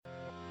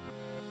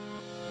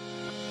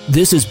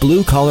This is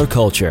Blue Collar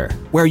Culture,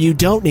 where you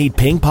don't need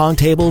ping pong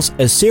tables,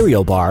 a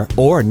cereal bar,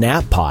 or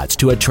nap pods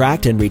to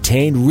attract and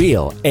retain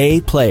real A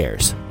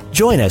players.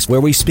 Join us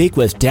where we speak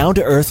with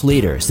down-to-earth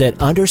leaders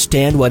that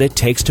understand what it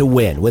takes to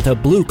win with a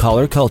blue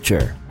collar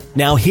culture.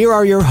 Now here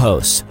are your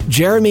hosts,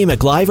 Jeremy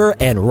McLiver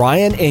and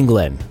Ryan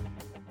England.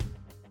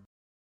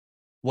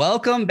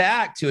 Welcome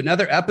back to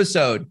another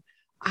episode.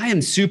 I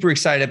am super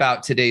excited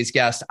about today's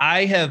guest.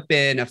 I have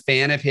been a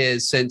fan of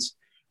his since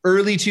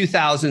early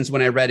 2000s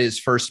when I read his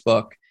first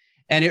book.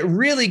 And it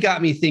really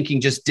got me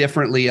thinking just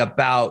differently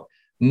about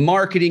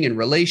marketing and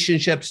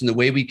relationships and the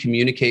way we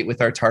communicate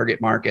with our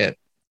target market.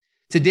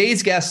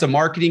 Today's guest is a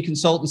marketing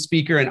consultant,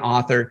 speaker, and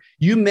author.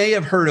 You may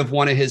have heard of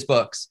one of his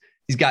books.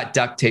 He's got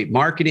Duct Tape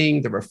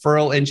Marketing, The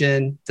Referral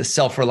Engine, The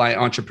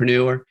Self-Reliant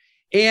Entrepreneur,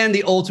 and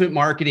The Ultimate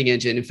Marketing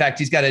Engine. In fact,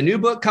 he's got a new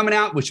book coming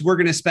out, which we're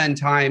going to spend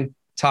time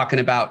talking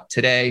about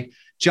today.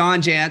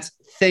 John Jantsch,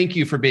 thank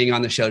you for being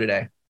on the show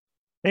today.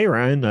 Hey,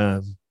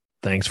 Ryan.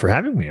 Thanks for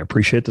having me. I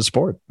appreciate the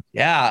support.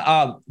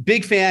 Yeah,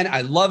 big fan.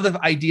 I love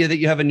the idea that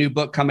you have a new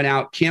book coming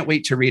out. Can't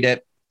wait to read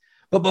it.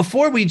 But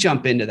before we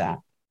jump into that,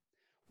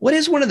 what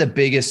is one of the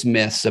biggest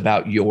myths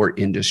about your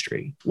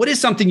industry? What is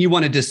something you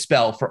want to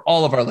dispel for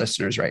all of our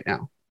listeners right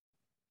now?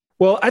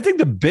 Well, I think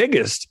the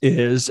biggest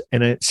is,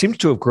 and it seems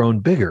to have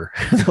grown bigger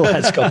in the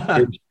last couple of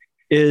years,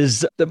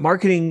 is that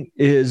marketing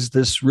is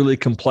this really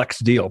complex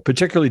deal,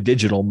 particularly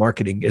digital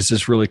marketing is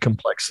this really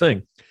complex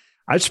thing.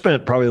 I've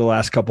spent probably the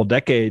last couple of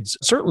decades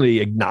certainly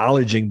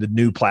acknowledging the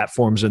new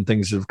platforms and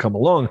things that have come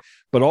along,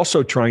 but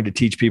also trying to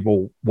teach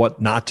people what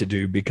not to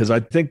do, because I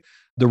think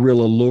the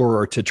real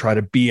allure to try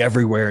to be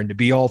everywhere and to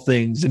be all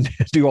things and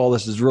do all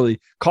this is really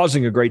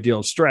causing a great deal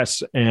of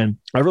stress. And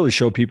I really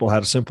show people how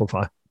to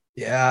simplify.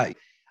 Yeah.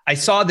 I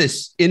saw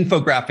this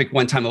infographic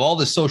one time of all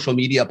the social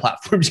media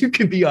platforms you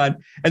can be on,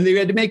 and they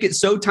had to make it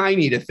so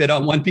tiny to fit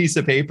on one piece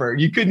of paper.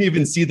 You couldn't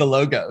even see the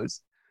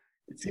logos.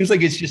 It seems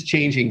like it's just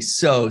changing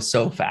so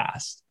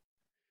fast.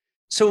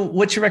 So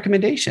what's your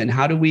recommendation?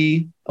 How do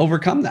we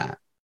overcome that?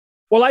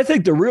 Well, I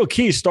think the real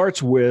key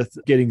starts with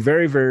getting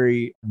very,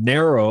 very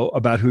narrow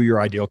about who your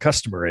ideal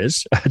customer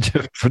is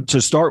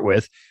to start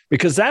with,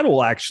 because that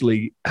will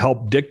actually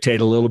help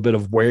dictate a little bit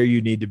of where you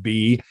need to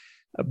be,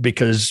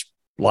 because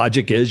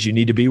logic is you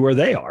need to be where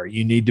they are.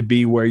 You need to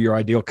be where your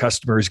ideal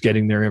customer is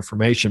getting their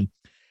information.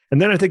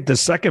 And then I think the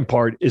second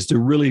part is to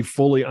really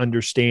fully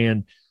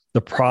understand the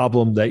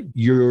problem that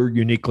you're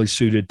uniquely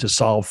suited to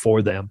solve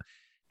for them.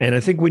 And I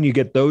think when you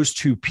get those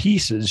two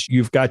pieces,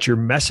 you've got your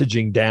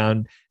messaging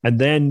down, and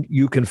then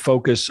you can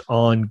focus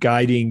on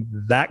guiding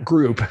that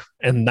group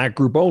and that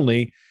group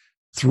only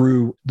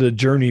through the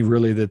journey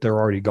really that they're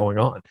already going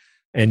on.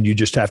 And you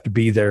just have to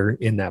be there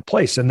in that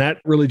place. And that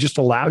really just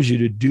allows you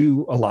to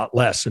do a lot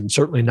less and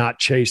certainly not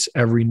chase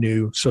every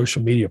new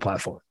social media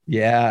platform.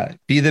 Yeah.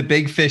 Be the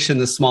big fish in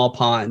the small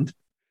pond.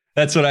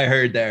 That's what I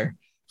heard there.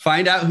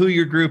 Find out who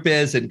your group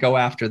is and go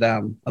after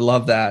them. I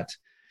love that.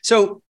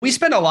 So we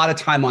spend a lot of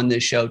time on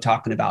this show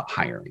talking about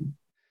hiring.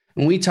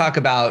 And we talk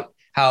about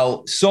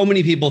how so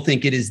many people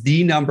think it is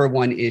the number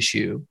one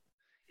issue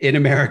in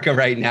America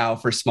right now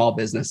for small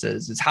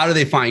businesses is how do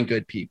they find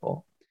good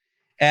people?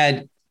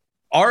 And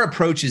our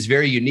approach is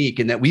very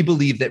unique in that we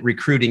believe that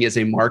recruiting is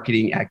a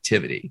marketing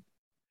activity.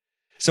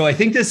 So I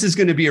think this is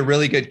going to be a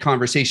really good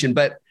conversation,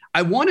 but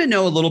I want to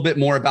know a little bit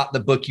more about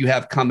the book you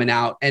have coming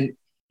out and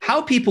how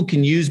people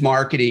can use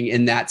marketing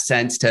in that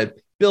sense to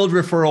build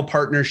referral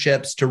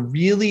partnerships, to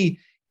really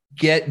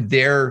get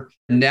their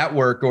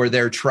network or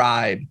their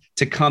tribe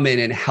to come in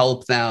and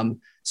help them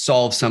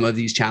solve some of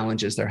these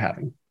challenges they're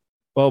having.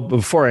 Well,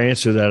 before I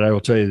answer that, I will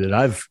tell you that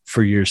I've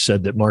for years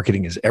said that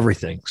marketing is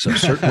everything. So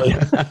certainly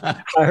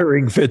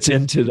hiring fits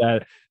into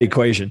that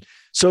equation.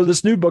 So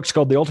this new book's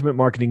called The Ultimate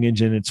Marketing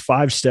Engine. It's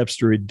 5 steps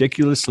to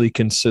ridiculously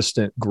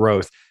consistent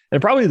growth.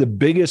 And probably the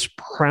biggest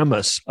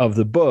premise of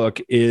the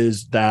book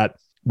is that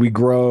we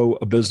grow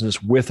a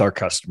business with our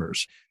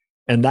customers.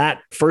 And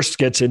that first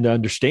gets into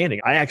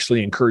understanding. I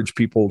actually encourage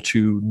people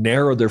to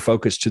narrow their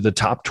focus to the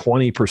top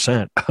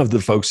 20% of the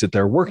folks that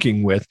they're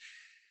working with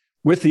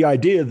the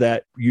idea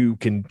that you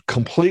can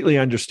completely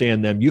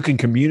understand them. You can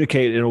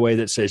communicate in a way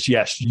that says,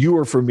 yes, you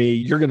are for me.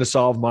 You're going to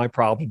solve my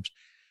problems.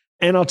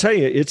 And I'll tell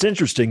you, it's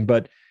interesting,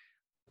 but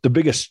the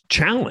biggest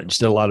challenge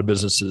that a lot of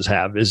businesses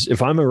have is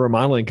if I'm a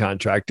remodeling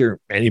contractor,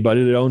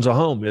 anybody that owns a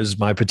home is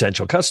my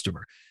potential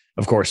customer.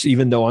 Of course,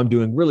 even though I'm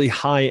doing really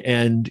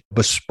high-end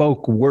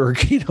bespoke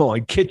work,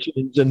 on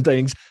kitchens and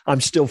things,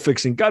 I'm still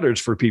fixing gutters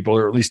for people,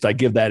 or at least I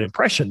give that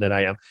impression that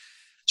I am.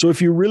 So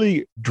if you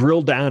really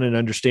drill down and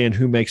understand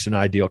who makes an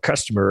ideal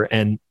customer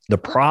and the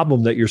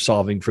problem that you're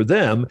solving for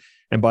them,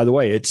 and by the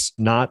way, it's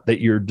not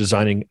that you're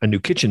designing a new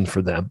kitchen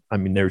for them. I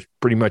mean, there's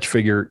pretty much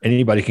figure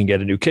anybody can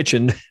get a new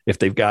kitchen if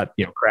they've got,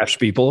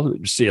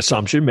 craftspeople. It's the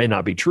assumption may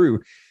not be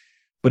true,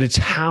 but it's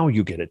how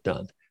you get it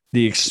done.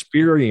 The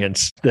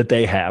experience that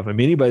they have. I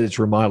mean, anybody that's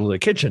remodeled a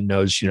kitchen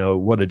knows,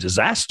 what a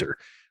disaster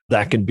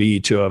that can be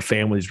to a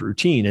family's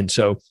routine. And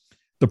so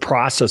the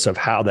process of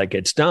how that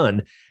gets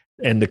done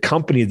and the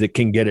company that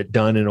can get it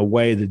done in a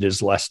way that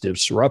is less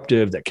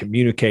disruptive, that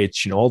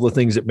communicates, all the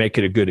things that make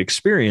it a good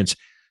experience,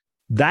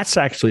 that's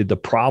actually the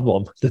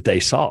problem that they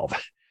solve.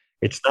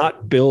 It's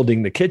not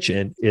building the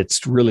kitchen.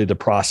 It's really the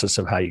process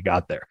of how you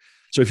got there.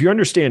 So if you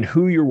understand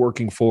who you're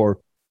working for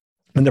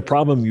and the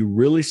problem you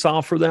really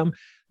solve for them,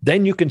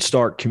 then you can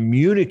start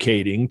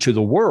communicating to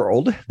the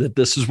world that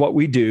this is what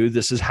we do.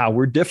 This is how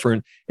we're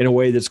different in a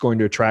way that's going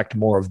to attract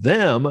more of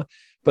them,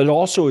 but it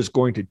also is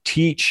going to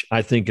teach,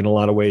 I think, in a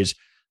lot of ways,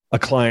 a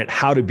client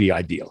how to be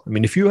ideal. I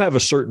mean, if you have a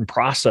certain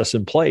process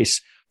in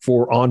place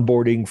for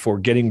onboarding, for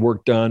getting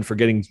work done, for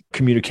getting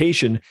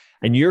communication,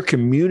 and you're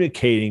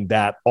communicating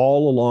that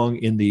all along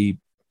in the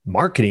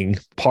marketing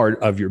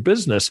part of your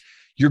business,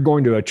 you're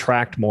going to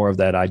attract more of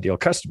that ideal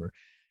customer.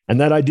 And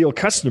that ideal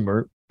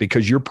customer,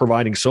 because you're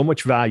providing so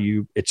much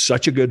value, it's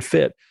such a good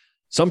fit.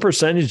 Some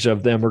percentage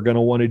of them are going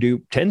to want to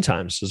do 10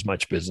 times as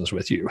much business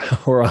with you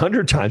or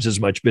 100 times as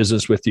much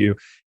business with you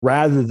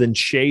rather than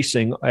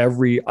chasing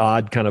every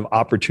odd kind of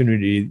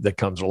opportunity that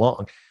comes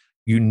along.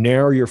 You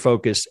narrow your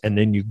focus and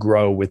then you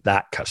grow with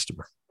that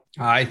customer.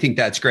 I think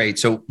that's great.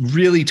 So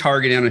really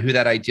targeting on who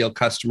that ideal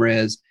customer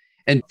is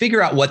and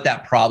figure out what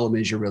that problem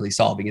is you're really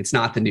solving. It's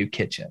not the new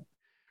kitchen,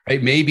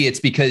 right? Maybe it's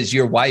because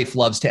your wife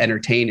loves to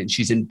entertain and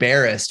she's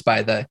embarrassed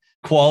by the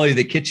quality of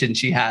the kitchen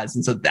she has.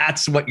 And so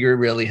that's what you're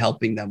really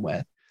helping them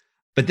with.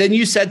 But then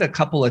you said a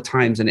couple of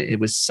times, and it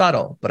was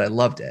subtle, but I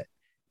loved it.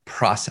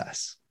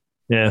 Process.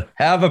 Yeah.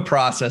 Have a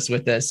process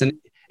with this. And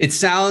it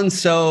sounds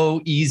so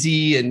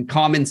easy and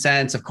common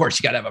sense. Of course,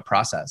 you got to have a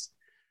process.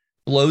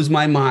 Blows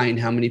my mind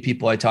how many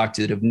people I talk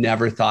to that have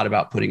never thought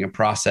about putting a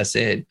process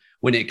in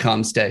when it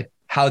comes to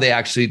how they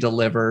actually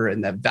deliver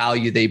and the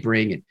value they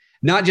bring. And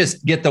not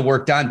just get the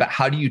work done, but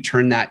how do you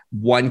turn that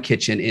one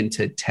kitchen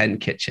into 10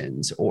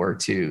 kitchens or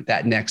to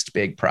that next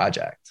big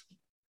project?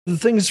 The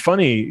thing that's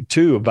funny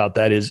too about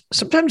that is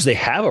sometimes they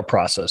have a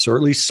process, or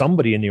at least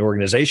somebody in the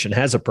organization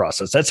has a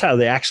process. That's how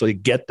they actually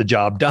get the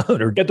job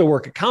done or get the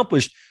work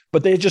accomplished,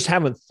 but they just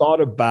haven't thought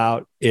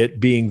about it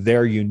being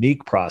their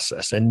unique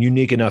process and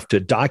unique enough to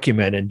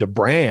document and to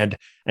brand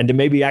and to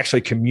maybe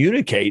actually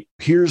communicate,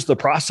 here's the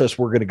process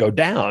we're going to go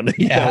down.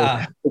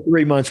 For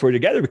 3 months we're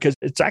together, because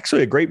it's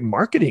actually a great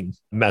marketing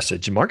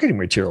message and marketing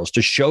materials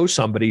to show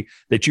somebody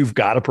that you've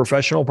got a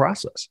professional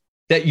process.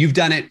 That you've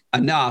done it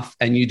enough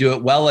and you do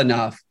it well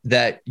enough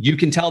that you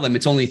can tell them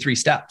it's only 3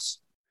 steps.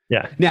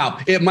 Yeah. Now,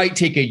 it might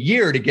take a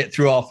year to get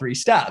through all 3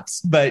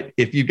 steps, but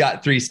if you've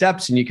got 3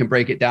 steps and you can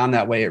break it down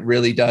that way, it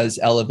really does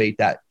elevate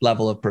that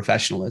level of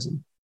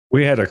professionalism.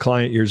 We had a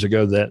client years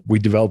ago that we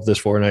developed this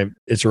for, and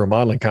it's a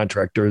remodeling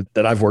contractor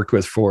that I've worked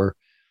with for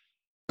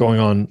going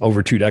on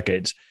over 2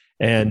 decades.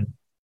 And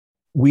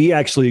we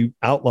actually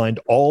outlined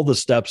all the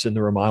steps in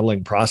the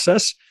remodeling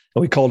process,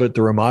 and we called it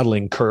the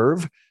remodeling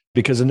curve.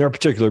 Because in their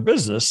particular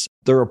business,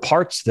 there are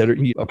parts that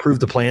you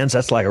approve the plans.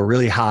 That's like a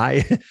really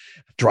high.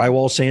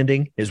 Drywall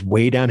sanding is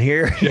way down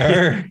here.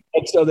 Sure.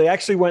 And so they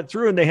actually went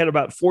through and they had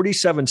about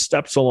 47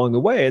 steps along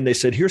the way. And they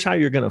said, here's how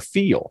you're going to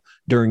feel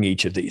during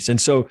each of these. And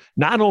so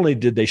not only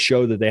did they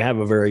show that they have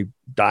a very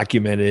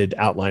documented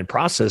outline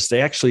process, they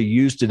actually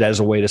used it as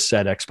a way to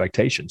set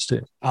expectations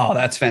too. Oh,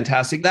 that's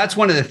fantastic. That's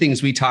one of the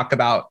things we talk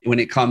about when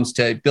it comes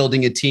to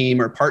building a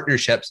team or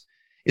partnerships.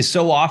 Is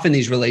so often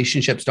these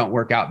relationships don't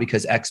work out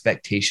because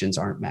expectations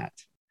aren't met,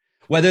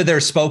 whether they're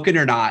spoken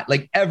or not.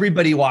 Like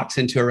everybody walks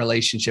into a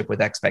relationship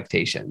with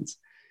expectations.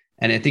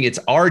 And I think it's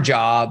our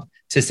job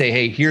to say,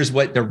 hey, here's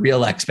what the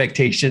real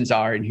expectations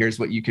are. And here's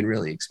what you can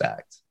really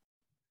expect.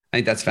 I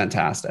think that's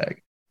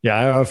fantastic. Yeah.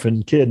 I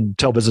often kid and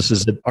tell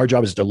businesses that our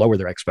job is to lower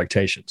their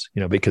expectations,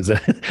 because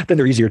then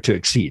they're easier to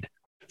exceed.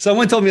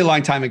 Someone told me a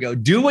long time ago,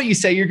 do what you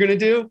say you're going to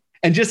do.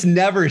 And just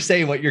never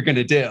say what you're going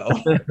to do.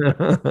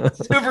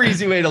 Super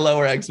easy way to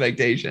lower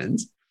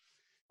expectations.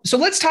 So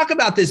let's talk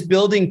about this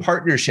building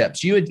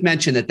partnerships. You had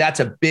mentioned that that's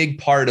a big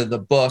part of the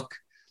book.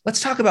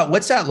 Let's talk about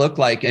what's that look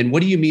like and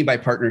what do you mean by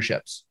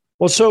partnerships?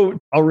 Well, so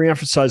I'll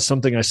reemphasize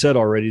something I said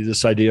already.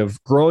 This idea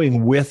of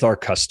growing with our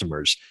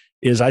customers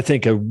is, I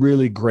think, a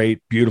really great,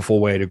 beautiful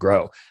way to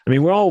grow. I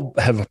mean, we all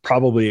have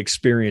probably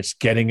experienced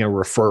getting a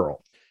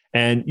referral.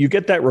 And you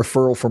get that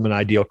referral from an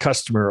ideal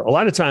customer. A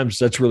lot of times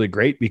that's really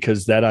great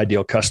because that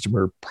ideal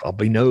customer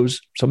probably knows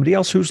somebody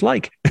else who's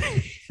like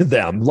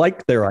them,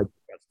 like their ideal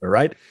customer,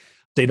 right?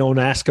 They don't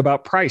ask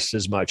about price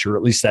as much, or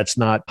at least that's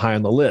not high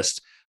on the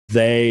list.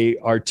 They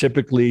are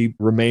typically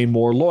remain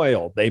more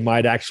loyal. They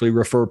might actually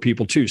refer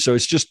people too. So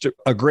it's just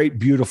a great,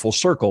 beautiful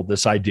circle,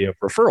 this idea of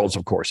referrals,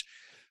 of course.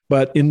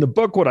 But in the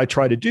book, what I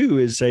try to do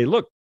is say,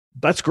 look,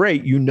 that's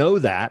great. You know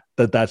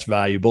that's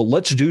valuable.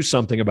 Let's do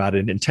something about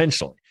it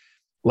intentionally.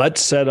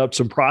 Let's set up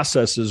some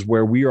processes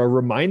where we are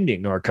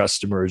reminding our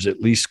customers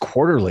at least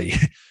quarterly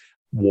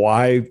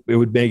why it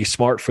would make it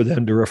smart for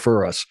them to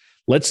refer us.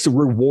 Let's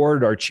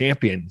reward our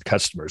champion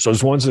customers,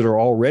 those ones that are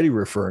already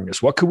referring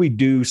us. What could we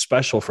do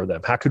special for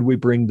them? How could we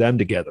bring them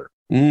together?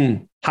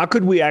 How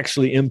could we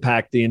actually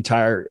impact the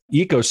entire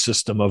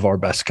ecosystem of our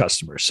best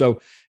customers?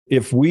 So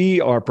If we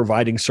are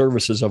providing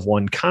services of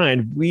one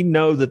kind, we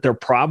know that they'll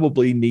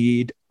probably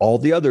need all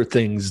the other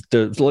things.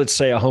 Let's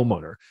say a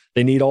homeowner,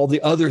 they need all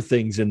the other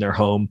things in their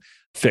home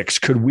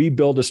fixed. Could we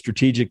build a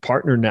strategic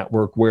partner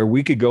network where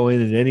we could go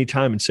in at any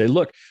time and say,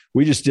 look,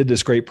 we just did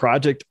this great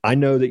project. I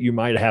know that you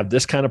might have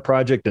this kind of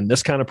project and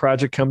this kind of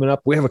project coming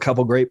up. We have a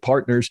couple great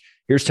partners.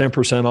 Here's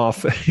 10%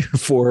 off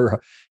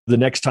for the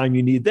next time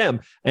you need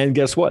them. And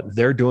guess what?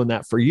 They're doing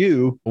that for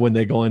you when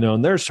they go in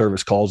on their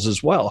service calls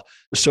as well.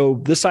 So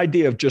this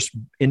idea of just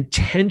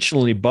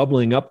intentionally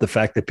bubbling up the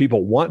fact that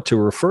people want to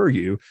refer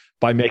you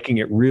by making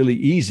it really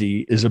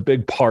easy is a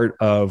big part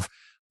of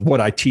what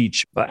I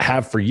teach,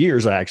 have for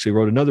years. I actually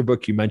wrote another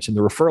book. You mentioned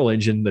the referral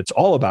engine that's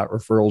all about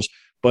referrals.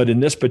 But in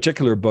this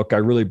particular book, I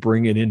really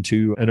bring it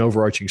into an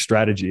overarching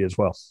strategy as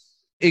well.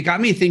 It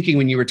got me thinking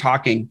when you were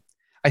talking.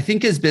 I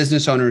think as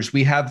business owners,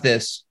 we have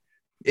this,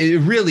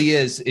 it really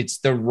is, it's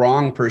the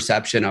wrong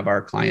perception of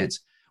our clients.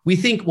 We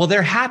think, well,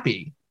 they're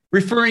happy.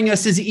 Referring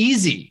us is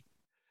easy.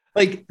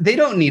 Like they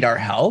don't need our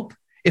help.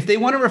 If they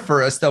want to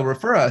refer us, they'll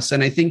refer us.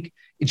 And I think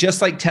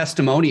just like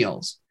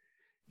testimonials,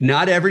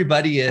 not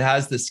everybody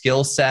has the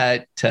skill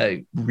set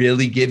to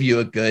really give you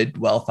a good,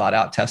 well thought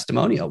out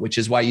testimonial, which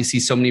is why you see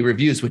so many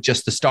reviews with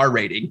just the star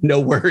rating, no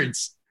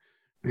words,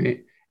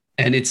 right?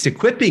 And it's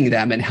equipping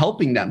them and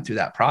helping them through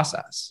that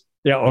process.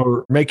 Yeah,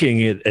 or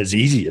making it as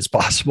easy as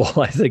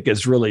possible, I think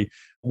is really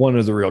one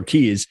of the real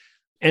keys.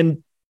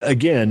 And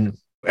again,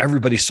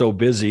 everybody's so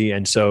busy.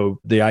 And so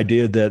the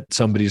idea that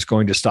somebody's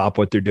going to stop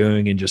what they're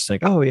doing and just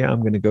think, oh yeah, I'm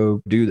going to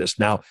go do this.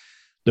 Now,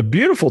 the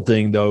beautiful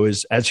thing, though,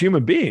 is as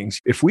human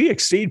beings, if we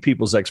exceed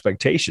people's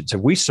expectations,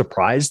 if we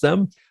surprise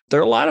them, there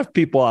are a lot of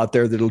people out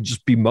there that'll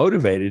just be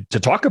motivated to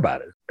talk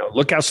about it. You know,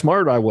 look how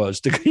smart I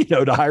was to,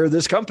 to hire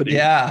this company.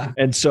 Yeah.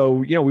 And so,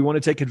 we want to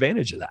take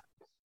advantage of that.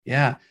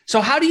 Yeah.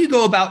 So how do you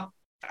go about,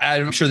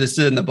 I'm sure this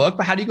is in the book,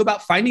 but how do you go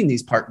about finding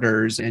these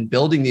partners and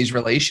building these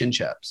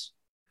relationships?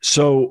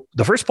 So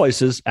the first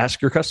place is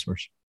ask your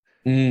customers.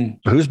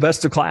 Who's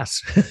best of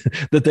class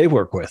that they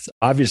work with?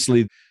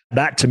 Obviously,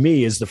 that to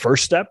me is the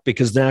first step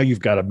because now you've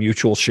got a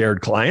mutual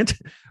shared client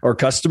or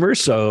customer.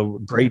 So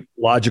great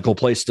logical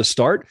place to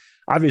start.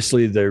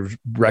 Obviously, their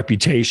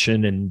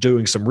reputation and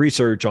doing some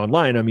research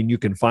online. I mean, you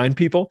can find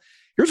people.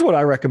 Here's what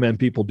I recommend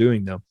people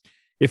doing though.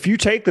 If you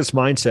take this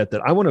mindset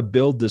that I want to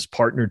build this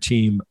partner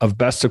team of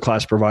best of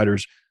class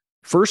providers,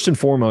 first and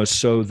foremost,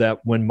 so that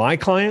when my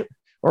client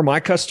or my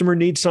customer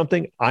needs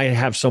something, I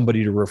have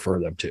somebody to refer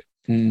them to.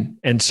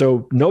 And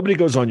so nobody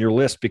goes on your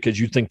list because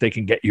you think they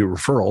can get you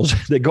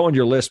referrals. They go on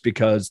your list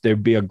because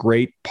they'd be a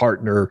great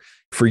partner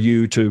for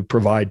you to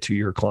provide to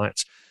your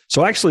clients.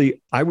 So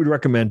actually, I would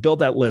recommend build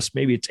that list.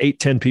 Maybe it's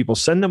 8-10 people.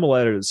 Send them a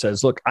letter that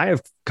says, look, I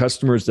have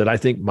customers that I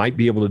think might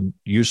be able to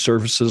use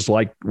services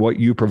like what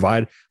you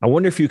provide. I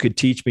wonder if you could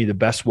teach me the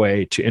best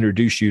way to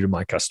introduce you to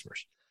my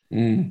customers.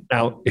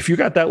 Now, if you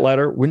got that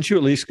letter, wouldn't you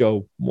at least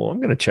go, well, I'm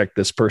going to check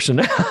this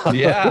person out?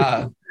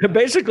 Yeah.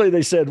 Basically,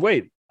 they said,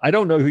 wait, I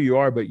don't know who you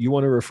are, but you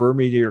want to refer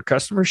me to your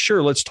customers?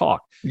 Sure, let's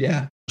talk.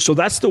 Yeah. So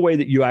that's the way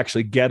that you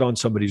actually get on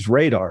somebody's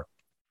radar.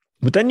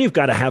 But then you've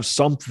got to have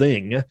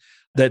something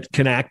that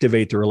can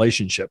activate the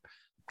relationship.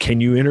 Can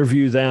you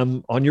interview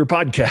them on your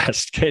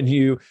podcast? Can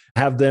you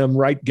have them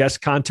write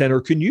guest content, or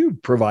can you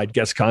provide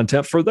guest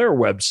content for their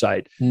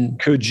website?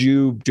 Could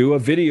you do a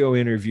video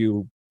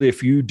interview?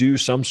 If you do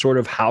some sort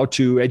of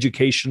how-to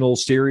educational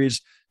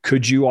series,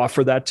 could you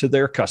offer that to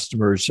their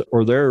customers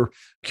or their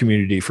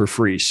community for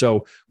free?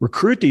 So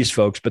recruit these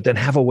folks, but then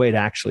have a way to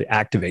actually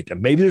activate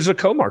them. Maybe there's a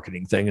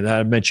co-marketing thing that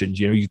I mentioned.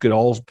 You could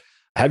all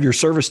have your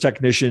service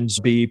technicians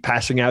be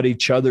passing out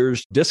each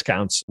other's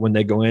discounts when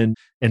they go in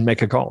and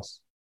make a call.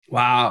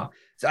 Wow.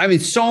 I mean,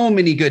 so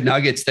many good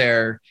nuggets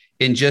there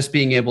in just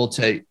being able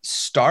to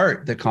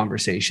start the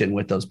conversation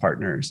with those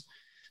partners.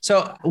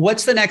 So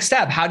what's the next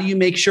step? How do you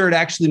make sure it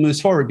actually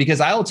moves forward?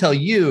 Because I'll tell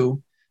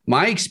you,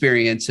 my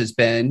experience has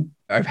been,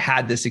 I've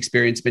had this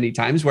experience many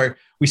times where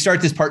we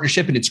start this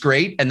partnership and it's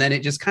great. And then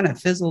it just kind of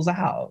fizzles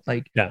out.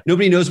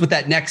 Nobody knows what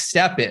that next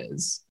step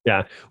is.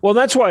 Yeah. Well,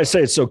 that's why I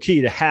say it's so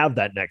key to have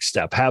that next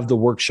step, have the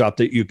workshop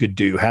that you could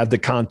do, have the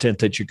content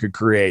that you could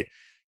create,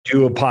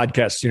 do a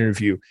podcast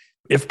interview.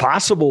 If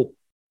possible,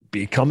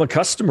 become a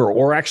customer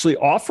or actually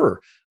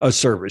offer a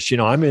service.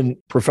 I'm in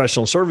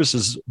professional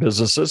services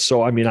businesses.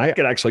 So, I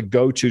could actually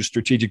go to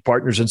strategic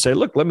partners and say,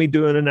 look, let me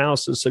do an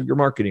analysis of your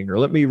marketing or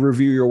let me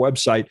review your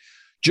website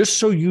just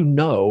so you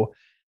know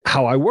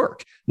how I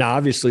work. Now,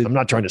 obviously, I'm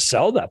not trying to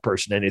sell that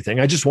person anything.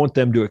 I just want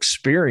them to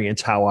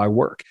experience how I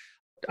work.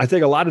 I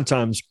think a lot of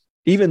times,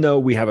 even though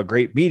we have a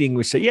great meeting,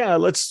 we say, yeah,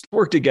 let's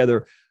work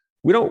together.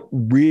 We don't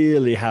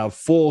really have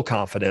full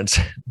confidence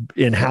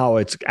in how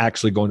it's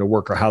actually going to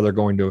work or how they're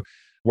going to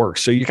work.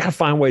 So you got to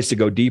find ways to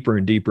go deeper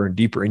and deeper and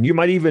deeper. And you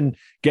might even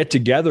get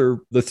together,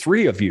 the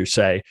three of you,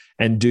 say,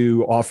 and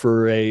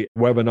offer a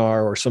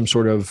webinar or some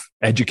sort of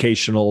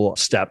educational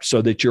step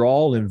so that you're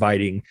all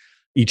inviting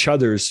each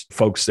other's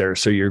folks there.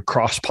 So you're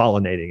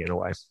cross-pollinating in a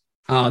way.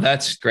 Oh,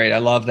 that's great. I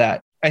love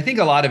that. I think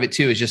a lot of it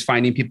too is just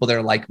finding people that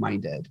are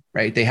like-minded,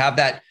 right? They have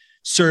that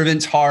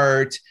servant's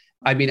heart.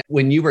 I mean,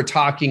 when you were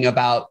talking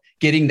about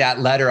getting that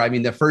letter, I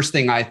mean, the first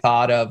thing I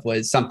thought of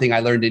was something I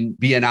learned in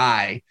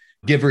BNI,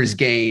 giver's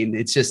gain.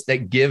 It's just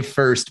that give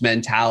first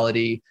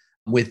mentality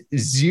with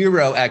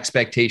zero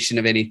expectation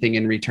of anything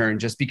in return,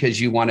 just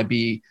because you want to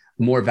be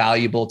more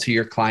valuable to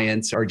your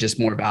clients or just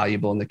more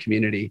valuable in the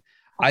community.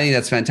 I think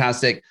that's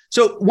fantastic.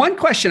 So one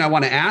question I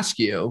want to ask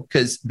you,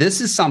 because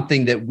this is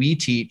something that we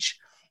teach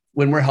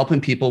when we're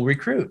helping people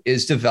recruit,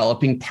 is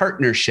developing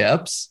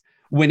partnerships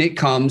when it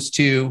comes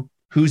to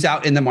who's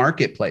out in the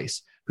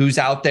marketplace, who's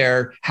out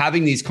there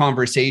having these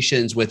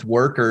conversations with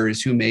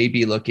workers who may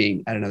be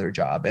looking at another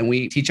job. And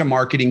we teach a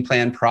marketing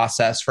plan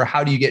process for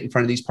how do you get in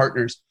front of these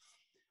partners.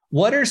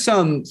 What are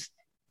some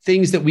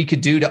things that we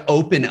could do to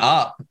open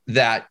up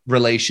that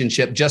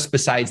relationship just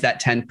besides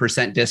that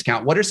 10%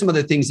 discount? What are some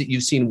other things that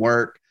you've seen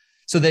work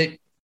so that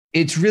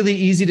it's really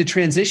easy to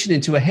transition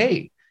into a,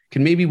 hey,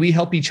 can maybe we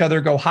help each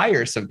other go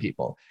hire some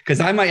people? Because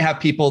I might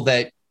have people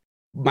that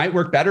might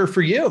work better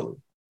for you,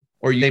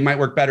 or they might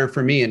work better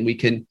for me, and we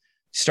can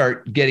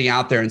start getting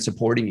out there and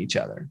supporting each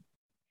other.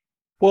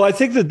 Well, I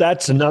think that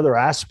that's another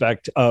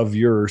aspect of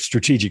your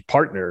strategic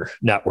partner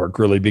network,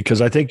 really,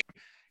 because I think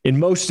in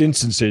most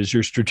instances,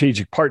 your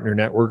strategic partner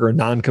network are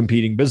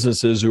non-competing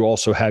businesses who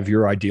also have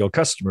your ideal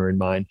customer in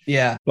mind.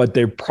 Yeah. But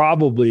they're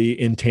probably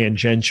in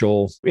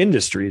tangential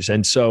industries.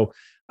 And so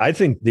I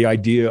think the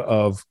idea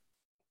of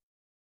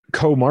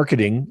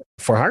co-marketing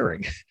for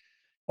hiring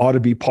ought to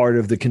be part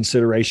of the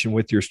consideration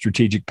with your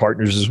strategic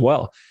partners as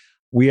well.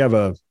 We have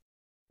a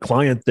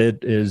client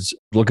that is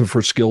looking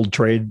for skilled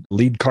trade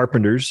lead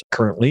carpenters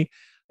currently,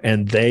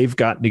 and they've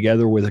gotten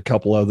together with a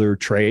couple other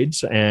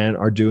trades and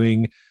are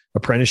doing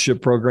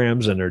apprenticeship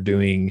programs and are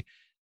doing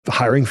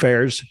hiring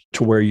fairs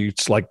to where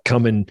it's like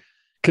coming,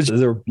 because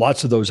there are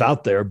lots of those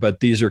out there,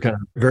 but these are kind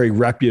of very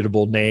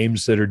reputable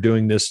names that are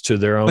doing this to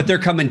their own. But they're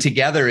coming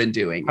together and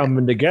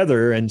coming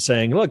together and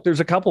saying, look, there's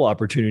a couple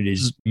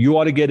opportunities. You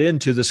ought to get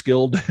into the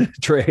skilled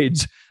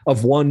trades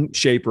of one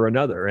shape or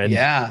another.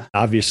 And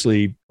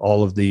obviously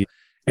all of the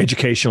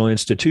educational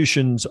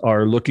institutions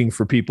are looking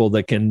for people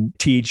that can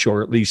teach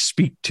or at least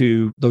speak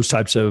to those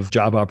types of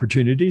job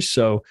opportunities.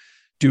 So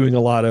doing a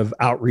lot of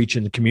outreach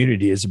in the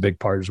community is a big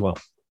part as well.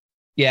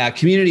 Yeah,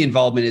 community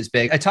involvement is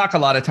big. I talk a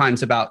lot of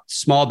times about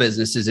small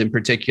businesses in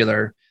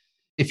particular.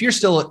 If you're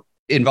still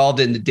involved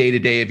in the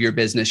day-to-day of your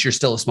business, you're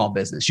still a small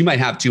business. You might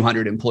have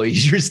 200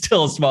 employees, you're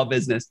still a small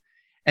business.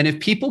 And if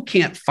people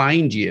can't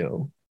find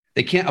you,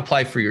 they can't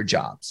apply for your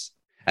jobs.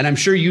 And I'm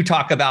sure you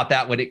talk about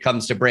that when it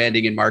comes to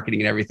branding and marketing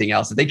and everything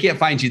else. If they can't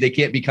find you, they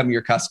can't become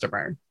your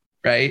customer,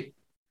 right?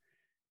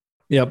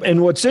 Yep.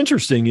 And what's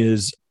interesting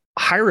is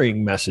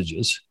hiring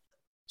messages.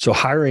 So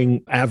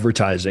hiring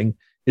advertising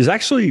is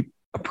actually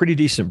a pretty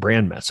decent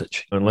brand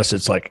message, unless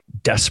it's like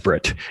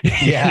desperate.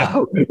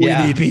 Yeah. We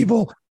need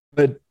people.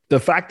 But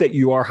the fact that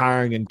you are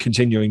hiring and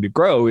continuing to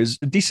grow is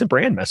a decent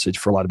brand message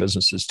for a lot of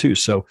businesses too.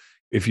 So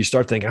if you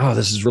start thinking, oh,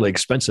 this is really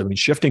expensive, I mean,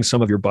 shifting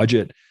some of your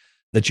budget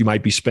that you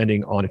might be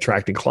spending on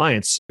attracting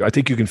clients, I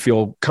think you can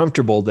feel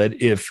comfortable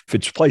that if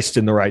it's placed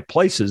in the right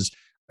places,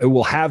 it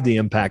will have the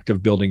impact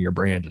of building your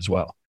brand as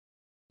well.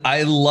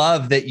 I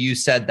love that you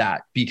said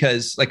that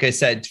because, like I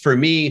said, for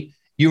me,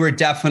 you are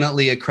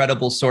definitely a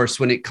credible source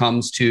when it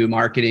comes to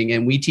marketing.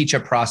 And we teach a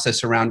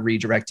process around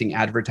redirecting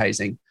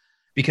advertising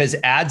because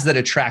ads that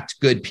attract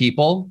good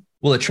people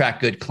will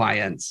attract good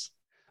clients.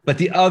 But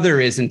the other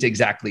isn't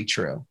exactly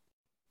true,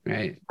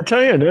 right? I'll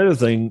tell you another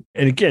thing.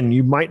 And again,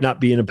 you might not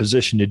be in a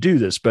position to do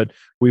this, but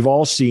we've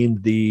all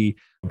seen the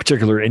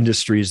particular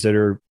industries that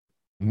are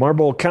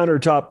marble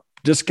countertop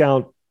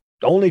discount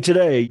only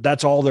today.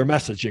 That's all they're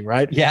messaging,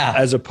 right? Yeah.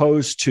 As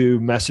opposed to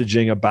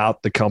messaging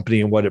about the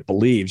company and what it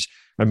believes.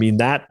 I mean,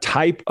 that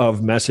type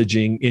of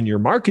messaging in your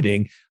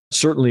marketing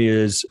certainly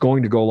is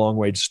going to go a long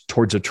way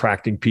towards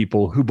attracting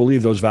people who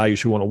believe those values,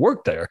 who want to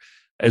work there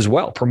as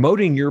well,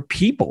 promoting your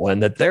people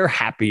and that they're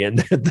happy and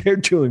that they're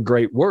doing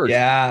great work.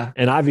 Yeah.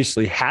 And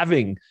obviously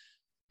having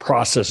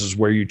processes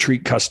where you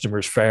treat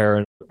customers fair.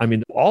 And I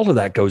mean, all of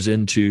that goes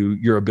into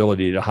your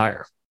ability to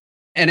hire.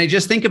 And I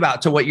just think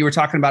about to what you were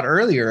talking about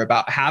earlier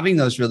about having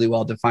those really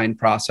well-defined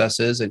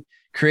processes and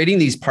creating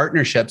these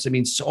partnerships. I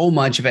mean, so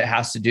much of it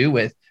has to do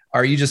with,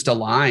 are you just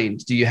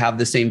aligned? Do you have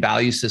the same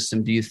value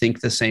system? Do you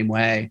think the same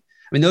way?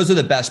 I mean, those are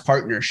the best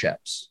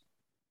partnerships.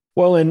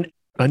 Well, and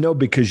I know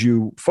because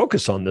you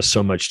focus on this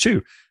so much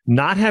too,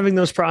 not having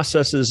those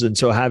processes. And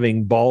so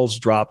having balls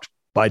dropped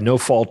by no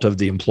fault of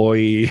the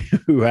employee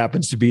who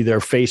happens to be there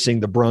facing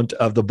the brunt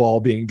of the ball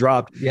being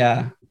dropped.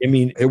 Yeah. I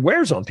mean, it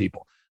wears on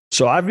people.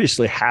 So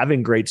obviously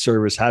having great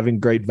service, having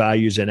great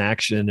values in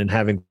action and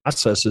having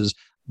processes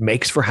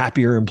makes for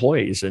happier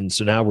employees. And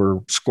so now we're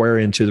square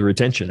into the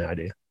retention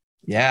idea.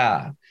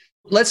 Yeah.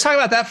 Let's talk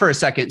about that for a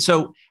second.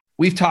 So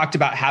we've talked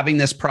about having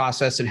this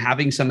process and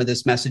having some of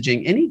this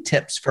messaging. Any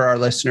tips for our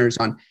listeners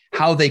on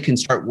how they can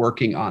start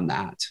working on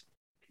that?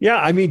 Yeah.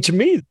 I mean, to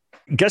me,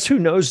 guess who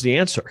knows the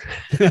answer?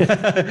 You're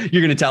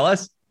going to tell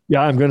us?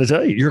 Yeah, I'm going to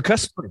tell you, your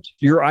customers,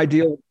 your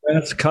ideal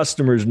best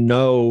customers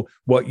know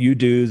what you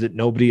do that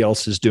nobody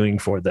else is doing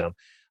for them.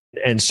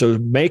 And so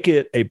make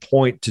it a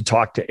point to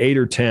talk to 8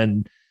 or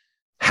 10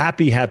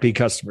 happy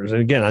customers.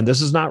 And again, this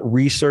is not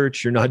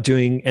research. You're not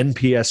doing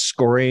NPS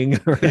scoring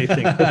or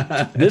anything.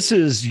 This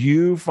is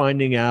you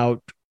finding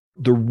out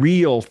the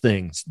real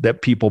things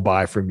that people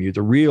buy from you,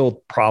 the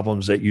real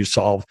problems that you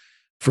solve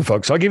for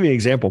folks. I'll give you an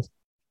example.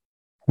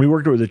 We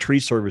worked with a tree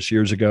service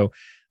years ago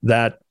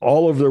that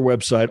all over their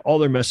website, all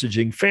their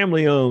messaging,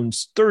 family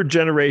owns, third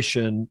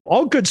generation,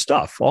 all good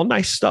stuff, all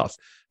nice stuff.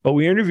 But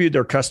we interviewed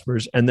their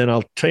customers. And then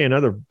I'll tell you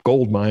another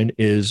gold mine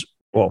is,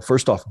 well,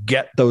 first off,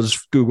 get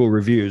those Google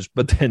reviews,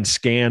 but then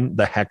scan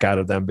the heck out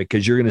of them,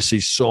 because you're going to see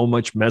so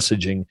much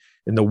messaging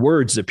in the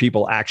words that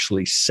people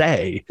actually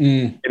say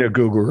in a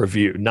Google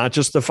review, not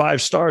just the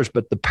 5 stars,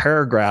 but the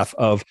paragraph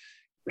of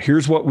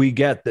here's what we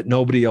get that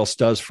nobody else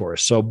does for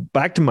us. So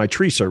back to my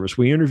tree service,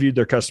 we interviewed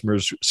their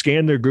customers,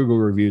 scanned their Google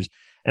reviews,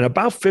 and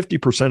about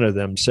 50% of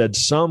them said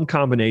some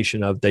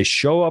combination of they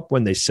show up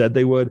when they said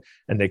they would,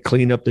 and they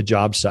clean up the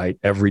job site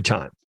every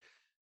time.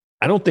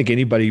 I don't think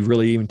anybody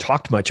really even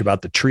talked much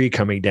about the tree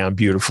coming down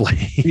beautifully.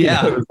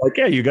 Yeah. It was like,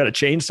 yeah, you got a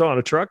chainsaw on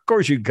a truck. Of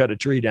course you can cut a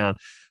tree down,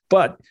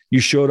 but you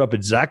showed up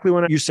exactly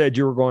when you said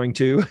you were going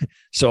to.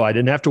 So I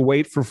didn't have to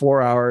wait for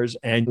 4 hours.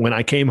 And when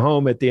I came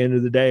home at the end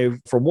of the day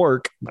from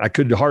work, I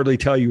could hardly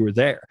tell you were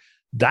there.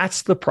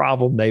 That's the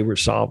problem they were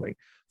solving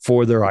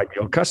for their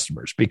ideal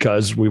customers,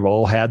 because we've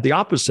all had the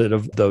opposite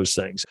of those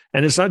things.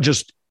 And it's not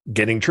just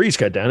getting trees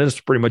cut down. It's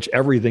pretty much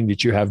everything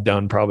that you have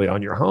done probably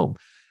on your home.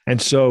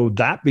 And so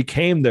that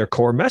became their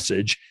core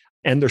message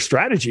and their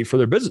strategy for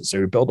their business.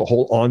 They built a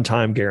whole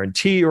on-time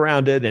guarantee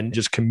around it and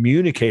just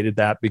communicated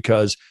that,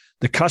 because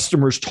the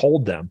customers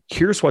told them,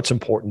 here's what's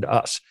important to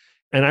us.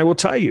 And I will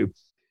tell you,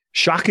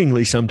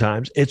 shockingly,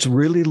 sometimes it's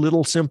really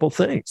little simple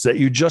things that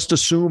you just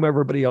assume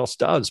everybody else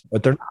does,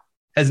 but they're not.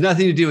 Has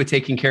nothing to do with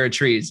taking care of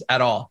trees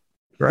at all.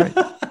 Right.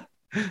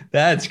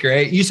 That's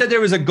great. You said there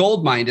was a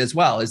gold mine as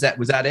well. Was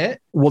that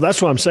it? Well, that's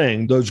what I'm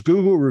saying. Those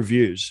Google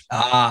reviews,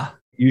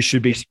 you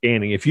should be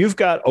scanning. If you've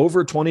got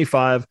over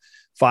 25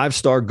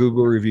 5-star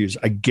Google reviews,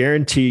 I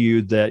guarantee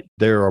you that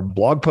there are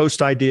blog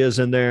post ideas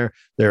in there.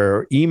 There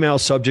are email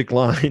subject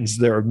lines.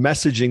 There are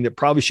messaging that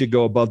probably should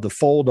go above the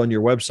fold on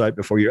your website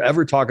before you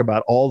ever talk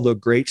about all the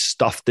great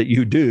stuff that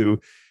you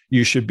do.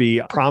 You should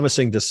be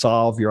promising to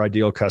solve your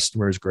ideal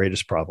customer's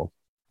greatest problem.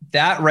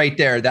 That right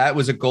there, that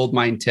was a gold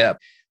mine tip.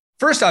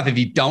 First off, if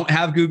you don't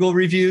have Google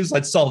reviews,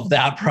 let's solve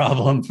that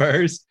problem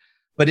first.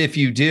 But if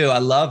you do, I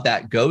love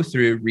that. Go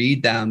through,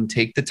 read them,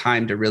 take the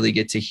time to really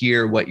get to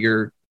hear what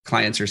your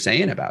clients are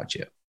saying about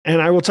you.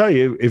 And I will tell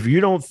you, if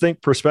you don't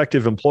think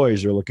prospective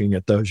employees are looking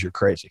at those, you're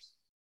crazy.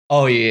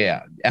 Oh,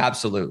 yeah,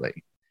 absolutely.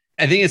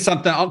 I think it's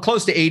something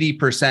close to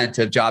 80%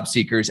 of job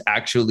seekers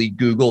actually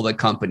Google the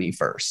company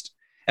first.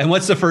 And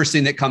what's the first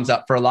thing that comes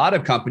up for a lot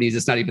of companies?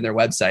 It's not even their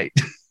website.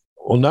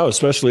 Well, no,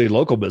 especially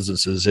local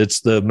businesses.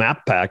 It's the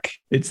map pack.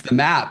 It's the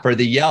map or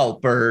the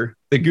Yelp or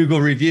the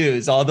Google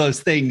reviews, all those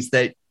things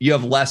that you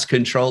have less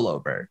control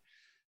over.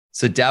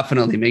 So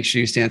definitely make sure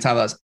you stay on top of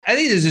those. I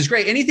think this is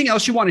great. Anything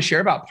else you want to share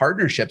about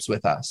partnerships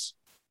with us?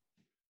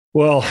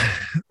 Well,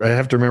 I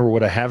have to remember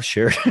what I have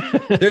shared.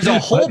 There's a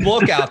whole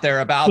book out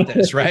there about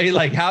this, right?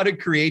 Like how to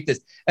create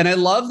this. And I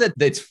love that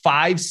it's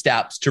 5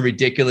 steps to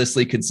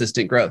ridiculously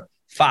consistent growth.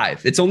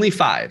 5. It's only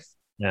 5.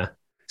 Yeah.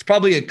 It's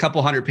probably a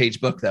couple 100-page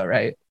book though,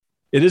 right?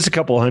 It is a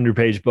couple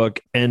 100-page book.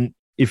 And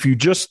if you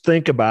just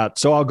think about,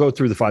 so I'll go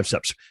through the 5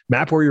 steps.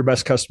 Map where your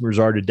best customers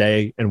are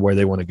today and where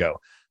they want to go.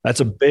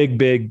 That's a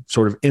big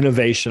sort of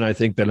innovation, I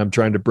think, that I'm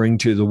trying to bring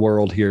to the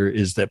world here,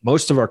 is that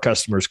most of our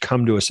customers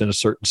come to us in a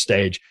certain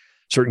stage,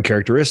 certain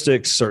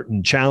characteristics,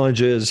 certain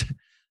challenges.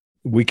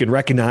 We can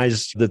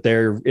recognize that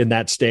they're in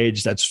that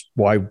stage. That's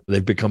why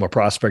they've become a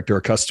prospect or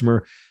a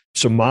customer.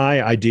 So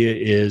my idea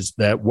is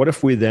that what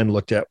if we then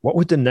looked at what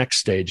would the next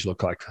stage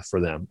look like for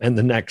them, and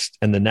the next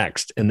and the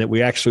next, and that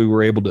we actually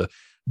were able to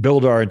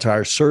build our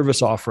entire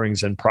service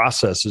offerings and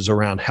processes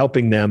around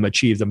helping them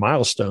achieve the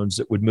milestones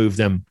that would move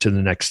them to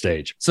the next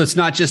stage. So it's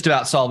not just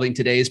about solving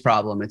today's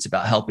problem. It's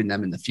about helping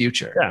them in the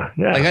future.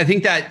 Yeah. Like I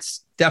think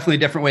that's definitely a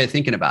different way of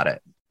thinking about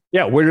it.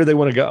 Yeah. Where do they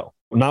want to go?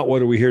 Not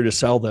what are we here to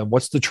sell them?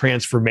 What's the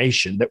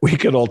transformation that we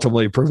could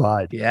ultimately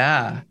provide?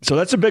 Yeah. So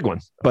that's a big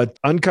one, but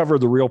uncover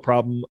the real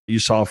problem you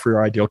solve for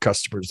your ideal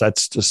customers.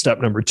 That's the step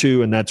number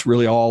 2. And that's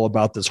really all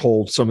about this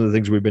whole, some of the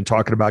things we've been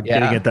talking about,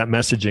 getting at that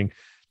messaging.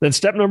 Then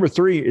step number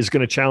 3 is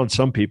going to challenge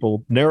some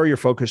people. Narrow your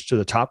focus to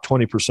the top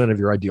 20% of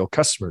your ideal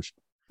customers.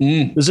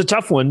 This is a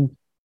tough one.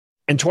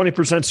 And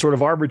 20% is sort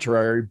of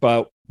arbitrary,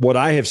 but what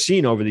I have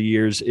seen over the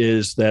years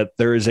is that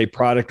there is a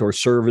product or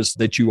service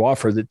that you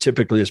offer that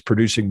typically is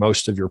producing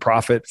most of your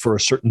profit for a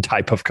certain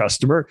type of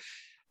customer.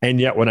 And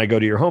yet when I go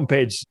to your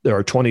homepage, there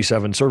are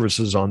 27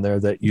 services on there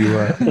that you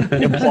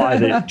imply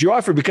that you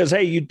offer because,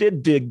 hey, you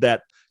did dig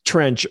that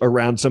trench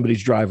around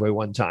somebody's driveway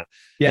one time.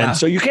 Yeah. And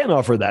so you can't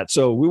offer that.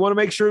 So we want to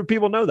make sure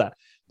people know that.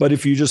 But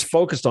if you just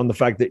focused on the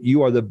fact that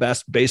you are the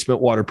best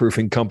basement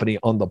waterproofing company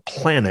on the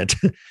planet,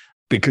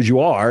 because you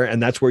are,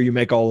 and that's where you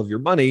make all of your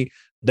money,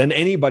 then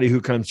anybody who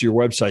comes to your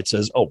website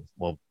says, oh,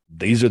 well,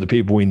 these are the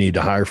people we need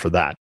to hire for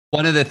that.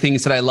 One of the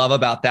things that I love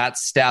about that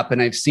step,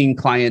 and I've seen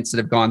clients that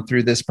have gone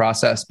through this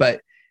process,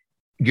 but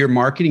your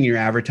marketing, your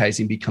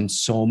advertising becomes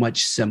so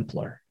much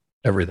simpler.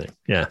 Everything.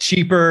 Yeah.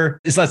 Cheaper,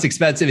 it's less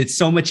expensive. It's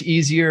so much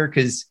easier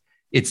because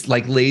it's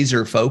like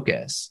laser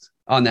focused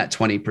on that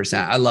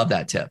 20%. I love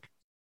that tip.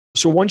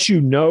 So once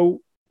you know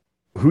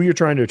who you're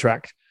trying to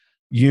attract,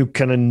 you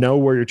kind of know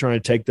where you're trying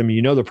to take them,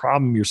 you know the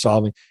problem you're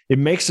solving, it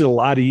makes it a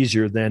lot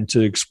easier then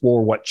to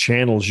explore what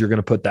channels you're going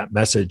to put that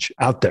message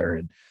out there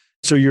in.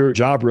 So your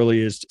job really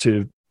is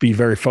to be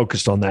very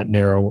focused on that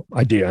narrow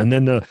idea. And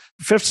then the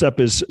fifth step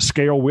is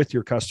scale with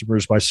your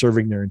customers by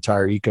serving their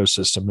entire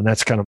ecosystem. And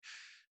that's kind of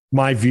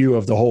my view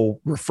of the whole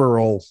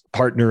referral,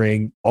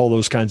 partnering, all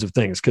those kinds of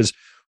things. Because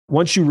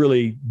once you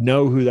really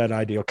know who that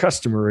ideal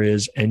customer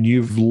is and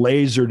you've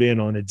lasered in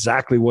on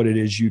exactly what it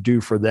is you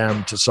do for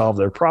them to solve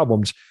their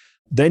problems,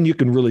 then you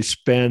can really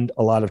spend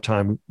a lot of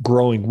time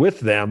growing with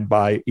them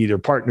by either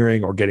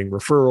partnering or getting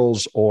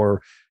referrals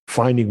or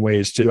finding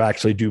ways to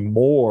actually do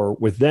more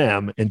with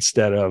them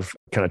instead of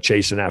kind of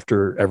chasing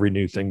after every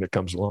new thing that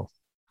comes along.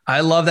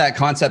 I love that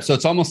concept. So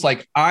it's almost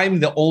like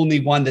I'm the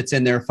only one that's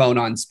in their phone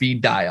on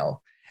speed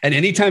dial. And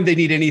anytime they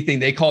need anything,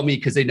 they call me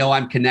because they know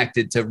I'm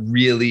connected to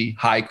really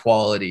high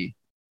quality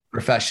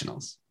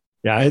professionals.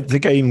 Yeah, I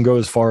think I even go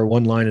as far,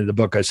 one line in the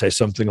book, I say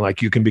something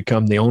like, you can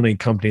become the only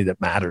company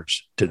that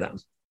matters to them.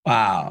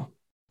 Wow.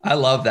 I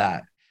love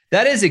that.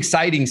 That is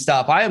exciting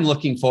stuff. I am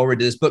looking forward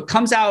to this book.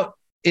 Comes out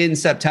in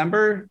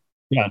September.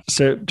 Yeah.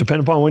 So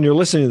depending upon when you're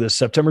listening to this,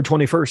 September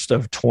 21st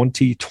of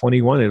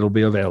 2021, it'll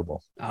be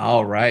available.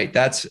 All right.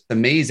 That's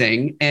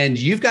amazing. And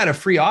you've got a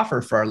free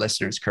offer for our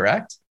listeners,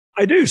 correct?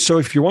 I do. So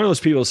if you're one of those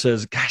people who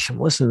says, gosh, I'm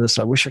listening to this,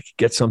 I wish I could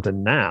get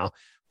something now,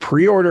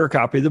 pre-order a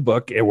copy of the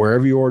book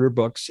wherever you order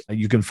books.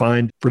 You can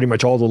find pretty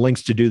much all the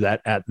links to do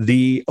that at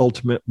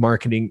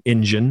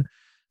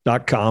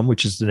theultimatemarketingengine.com,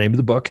 which is the name of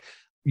the book.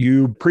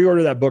 You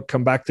pre-order that book,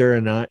 come back there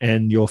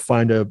and you'll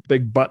find a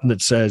big button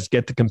that says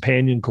get the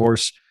companion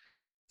course,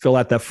 fill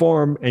out that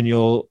form, and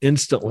you'll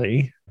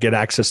instantly get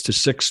access to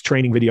 6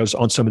 training videos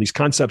on some of these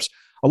concepts,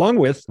 along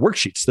with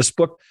worksheets. This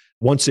book,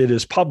 once it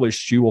is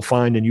published, you will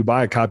find, and you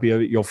buy a copy of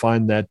it, you'll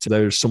find that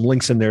there's some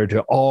links in there to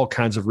all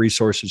kinds of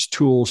resources,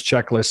 tools,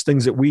 checklists,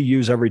 things that we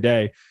use every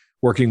day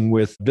working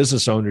with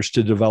business owners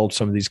to develop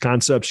some of these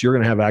concepts. You're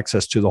going to have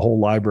access to the whole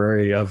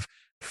library of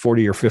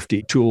 40 or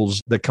 50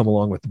 tools that come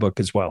along with the book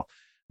as well.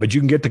 But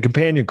you can get the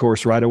companion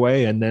course right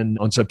away. And then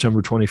on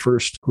September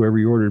 21st, whoever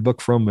you ordered a book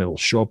from, it'll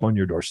show up on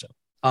your doorstep.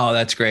 Oh,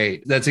 that's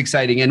great. That's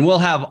exciting. And we'll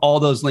have all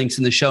those links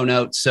in the show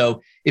notes.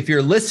 So if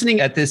you're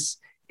listening at this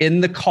in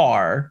the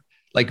car,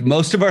 like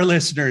most of our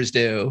listeners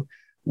do,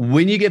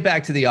 when you get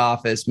back to the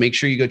office, make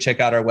sure you go check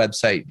out our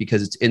website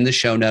because it's in the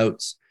show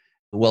notes.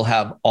 We'll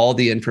have all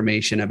the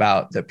information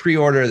about the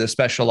pre-order, the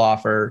special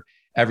offer,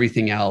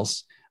 everything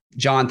else.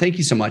 John, thank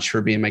you so much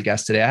for being my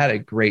guest today. I had a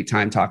great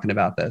time talking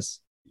about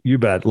this. You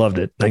bet. Loved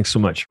it. Thanks so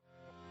much.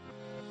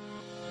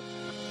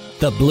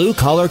 The Blue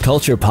Collar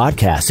Culture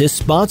podcast is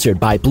sponsored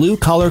by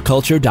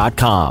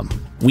BlueCollarCulture.com.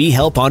 We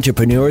help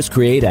entrepreneurs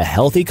create a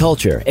healthy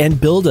culture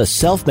and build a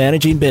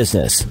self-managing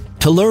business.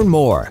 To learn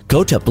more,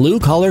 go to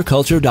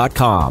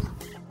BlueCollarCulture.com.